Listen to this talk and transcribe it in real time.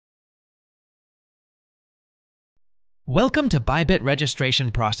Welcome to Bybit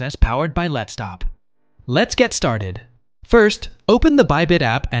registration process powered by Let's Stop. Let's get started. First, open the Bybit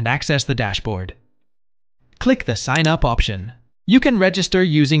app and access the dashboard. Click the Sign Up option. You can register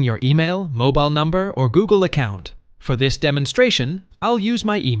using your email, mobile number, or Google account. For this demonstration, I'll use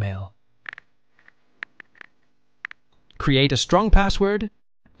my email. Create a strong password,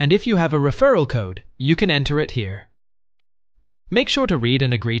 and if you have a referral code, you can enter it here. Make sure to read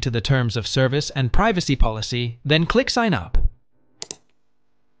and agree to the terms of service and privacy policy, then click Sign Up.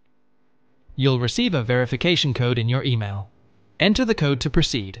 You'll receive a verification code in your email. Enter the code to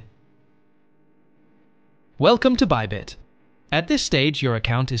proceed. Welcome to Bybit. At this stage, your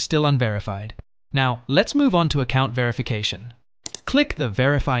account is still unverified. Now, let's move on to account verification. Click the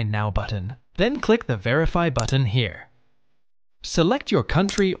Verify Now button, then click the Verify button here. Select your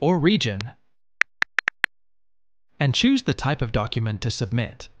country or region and choose the type of document to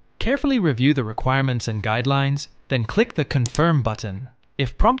submit. Carefully review the requirements and guidelines, then click the Confirm button.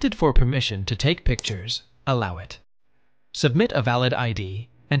 If prompted for permission to take pictures, allow it. Submit a valid ID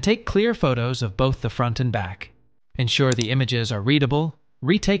and take clear photos of both the front and back. Ensure the images are readable,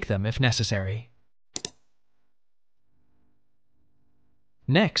 retake them if necessary.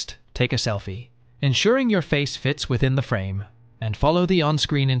 Next, take a selfie, ensuring your face fits within the frame, and follow the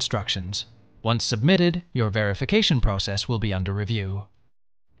on-screen instructions. Once submitted, your verification process will be under review.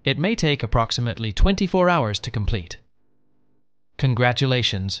 It may take approximately 24 hours to complete.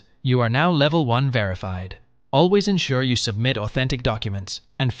 Congratulations, you are now Level 1 verified. Always ensure you submit authentic documents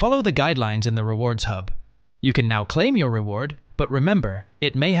and follow the guidelines in the Rewards Hub. You can now claim your reward, but remember,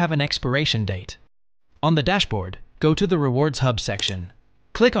 it may have an expiration date. On the dashboard, go to the Rewards Hub section.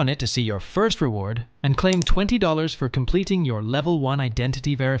 Click on it to see your first reward and claim $20 for completing your Level 1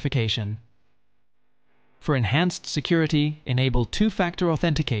 identity verification. For enhanced security, enable two-factor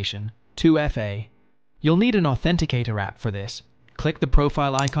authentication, 2FA. You'll need an authenticator app for this. Click the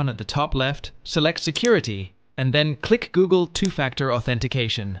profile icon at the top left, select Security, and then click Google Two-Factor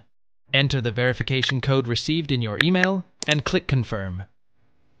Authentication. Enter the verification code received in your email and click Confirm.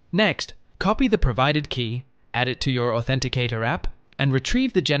 Next, copy the provided key, add it to your authenticator app, and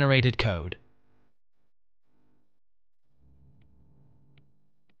retrieve the generated code.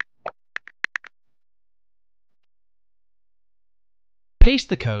 Paste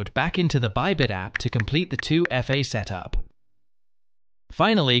the code back into the Bybit app to complete the 2FA setup.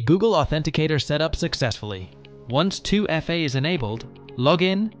 Finally, Google Authenticator set up successfully. Once 2FA is enabled, log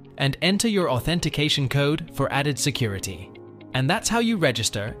in and enter your authentication code for added security. And that's how you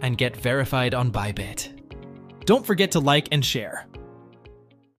register and get verified on Bybit. Don't forget to like and share.